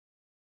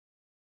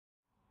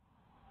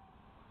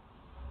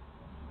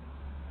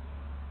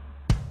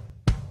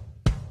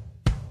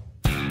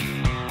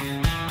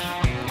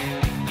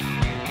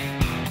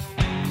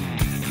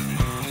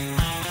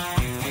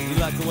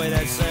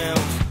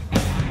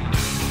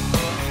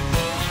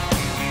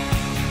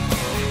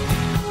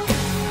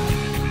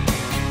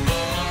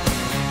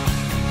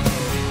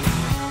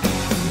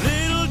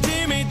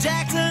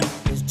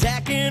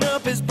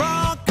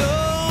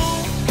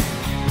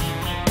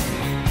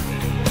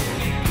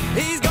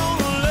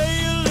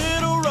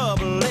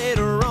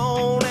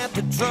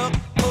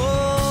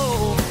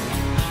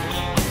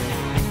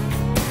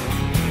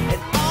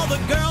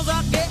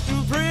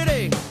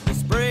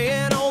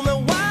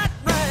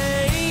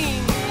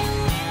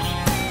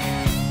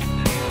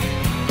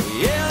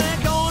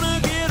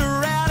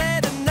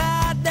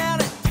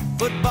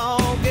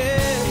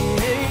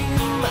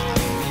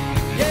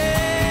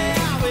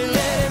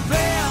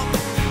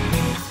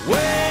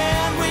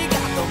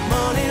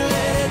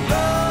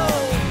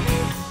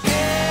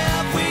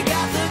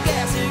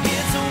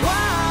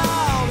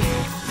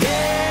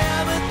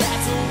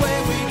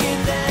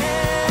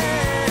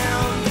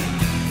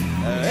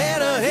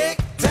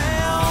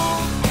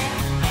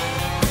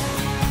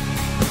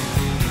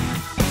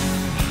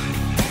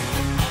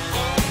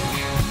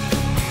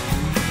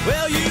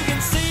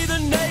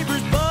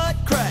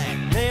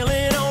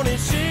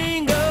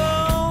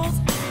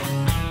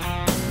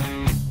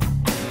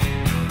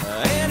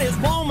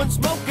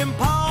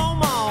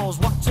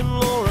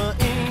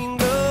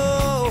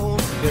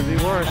Could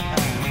be worse.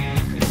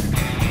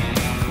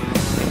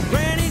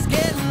 Granny's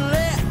getting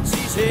lit,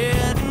 she's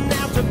heading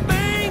out to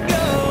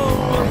bingo.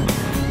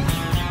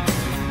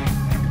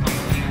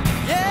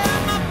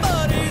 Yeah, my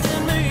buddies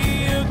and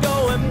me are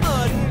going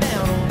mudding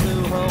down on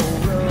Blue Hole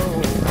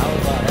Road.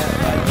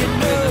 You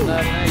know,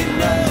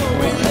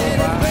 we let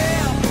it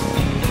rip.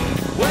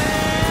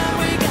 Well,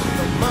 we got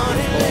the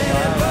money, let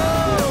it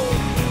roll.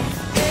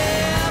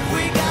 If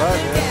we got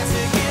the gas,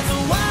 it gets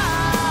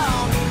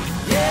wild.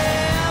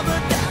 Yeah,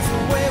 but that's the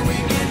way we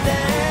get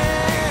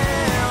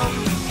down.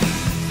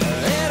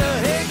 In a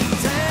hick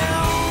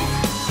town.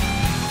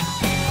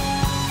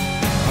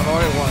 I've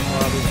already watched a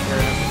lot of these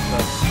carrying and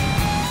stuff.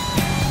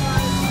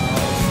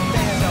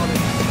 Stand on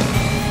it.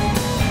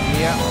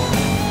 Yeah.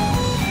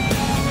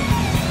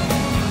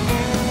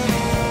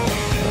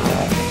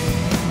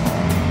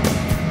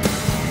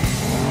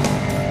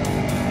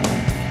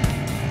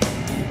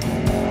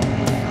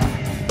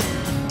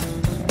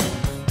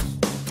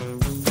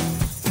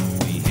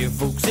 We hear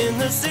folks in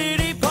the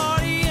city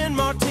party in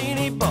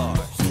martini bars,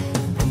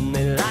 and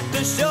they like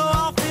to show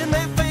off in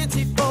their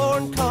fancy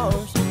foreign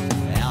cars.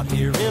 Out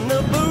here in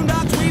the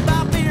boondocks, we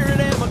buy beer at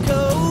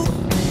Amoco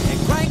and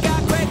crank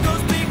out Quaco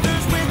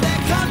speakers with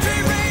that country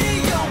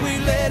radio. We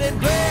let it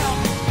rip.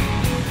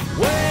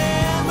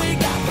 Well, we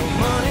got the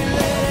money,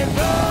 let it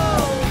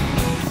roll.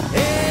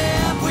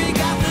 If we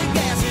got the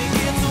gas, it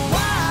gets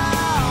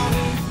wild.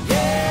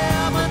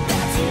 Yeah, but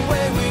that's the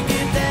way we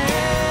get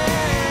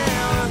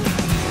down.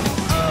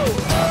 Oh,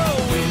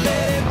 we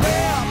let it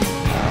rip.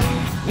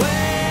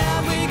 Well,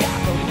 we got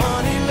the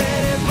money,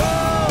 let it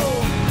roll.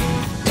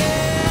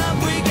 If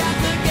we got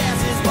the gas,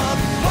 it's buck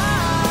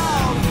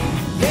wild.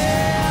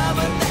 Yeah,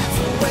 but that's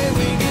the way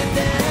we get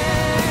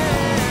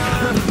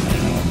down.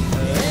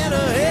 In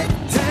a hick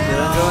Still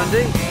town. going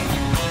deep.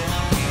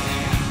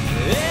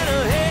 In a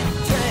hick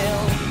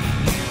town.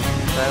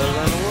 Better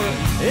than the world.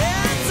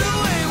 It's the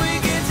way we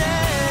get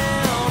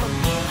down.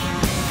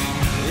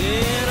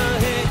 In a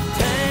hick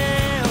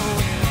town.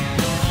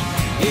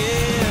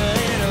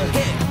 Yeah, in a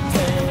hick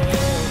town.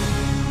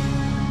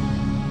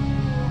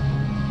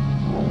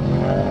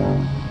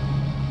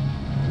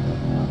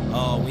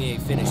 Oh, we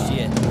ain't finished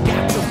yet.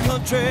 Got your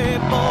country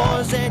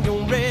boys and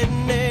your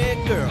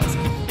redneck girls.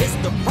 It's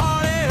the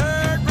party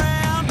heard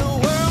round the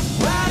world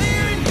right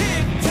here in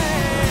Hick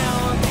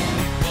Town.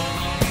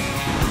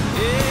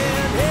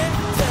 In Hick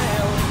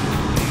Town.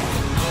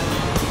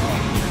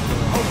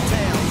 Old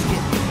town's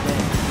getting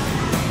down.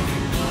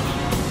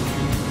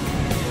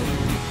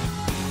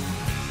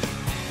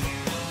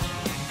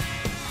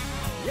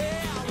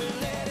 Yeah, we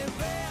let it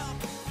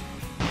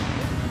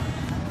rip.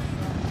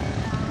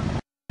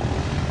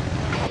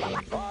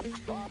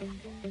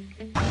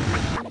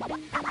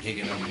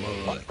 Kicking up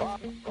mud.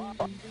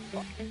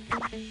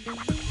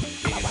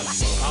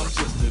 I'm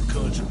just a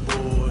country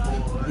boy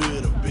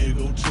with a big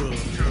old truck.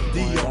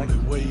 The only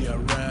way I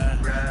ride,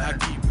 I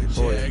keep it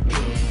jacked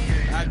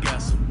up. I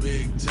got some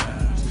big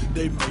tires,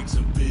 they make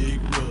some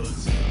big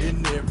ruts.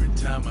 And every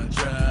time I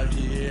drive,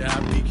 yeah, I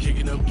be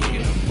kicking up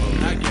mud.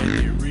 I got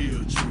that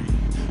real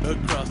tree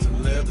across the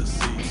leather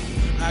seat.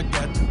 I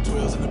got 2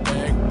 12s in the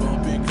back,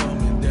 bumpy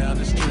coming down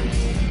the street.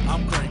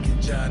 I'm cranking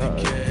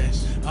Johnny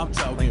Cash, I'm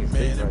talking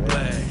Man in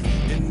Black.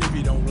 And if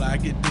you don't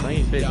like it,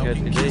 then y'all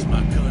can kiss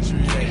my country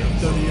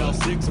ass.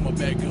 30-06 on my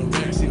back gun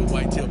rack, see a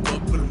white tail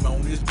buck, put him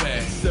on his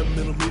back.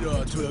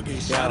 7mm or 12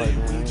 gauge shot, ain't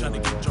really trying to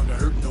get drunk or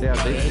hurt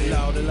nobody. Hey,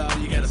 loud,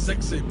 you got a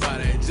sexy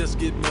body. Just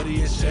get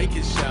muddy and shake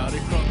it, shout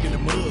it, crunk in the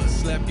mud,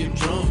 slap, get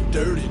drunk,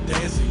 dirty,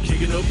 dancing,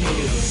 kicking up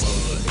mud.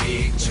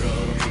 Big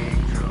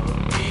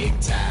truck, big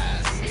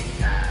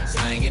ties,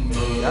 slanging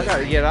mud. I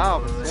gotta get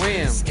off and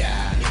swim.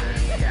 Sky,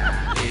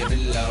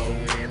 living low,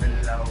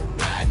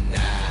 right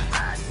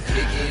now,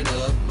 kicking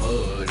up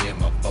mud in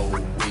my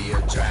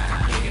 4-wheel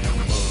drive, kicking up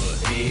mud,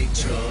 big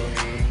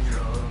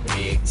truck,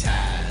 big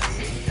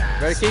ties,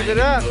 Better keep it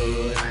up.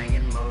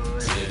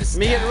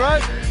 Me at the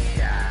rope.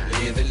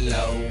 living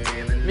low,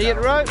 Me at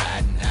the rope.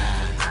 right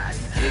now,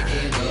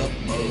 kicking up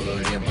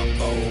mud in my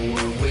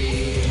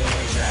 4-wheel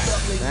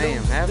drive.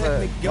 Damn, have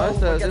a most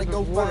of I this gotta is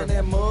go water. find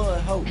that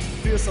mud hoe.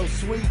 Feel so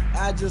sweet,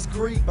 I just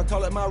creep. I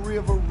call it my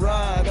river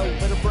ride. Oh,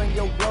 better bring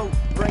your rope,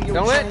 bring your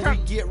Don't let chain. Trump-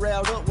 We get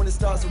riled up when it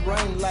starts to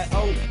rain. Like,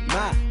 oh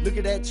my, look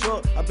at that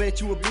truck. I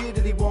bet you a bit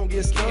that he won't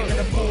get stuck. And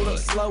I pulled up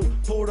slow,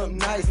 pulled up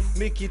nice.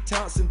 Mickey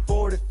Thompson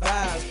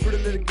 45s. Pretty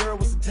little girl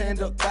with some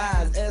tanned up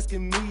thighs,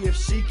 asking me if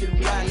she can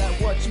ride. Like,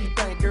 what you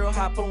think, girl?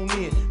 Hop on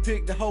in,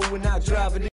 pick the hoe and I drive it in.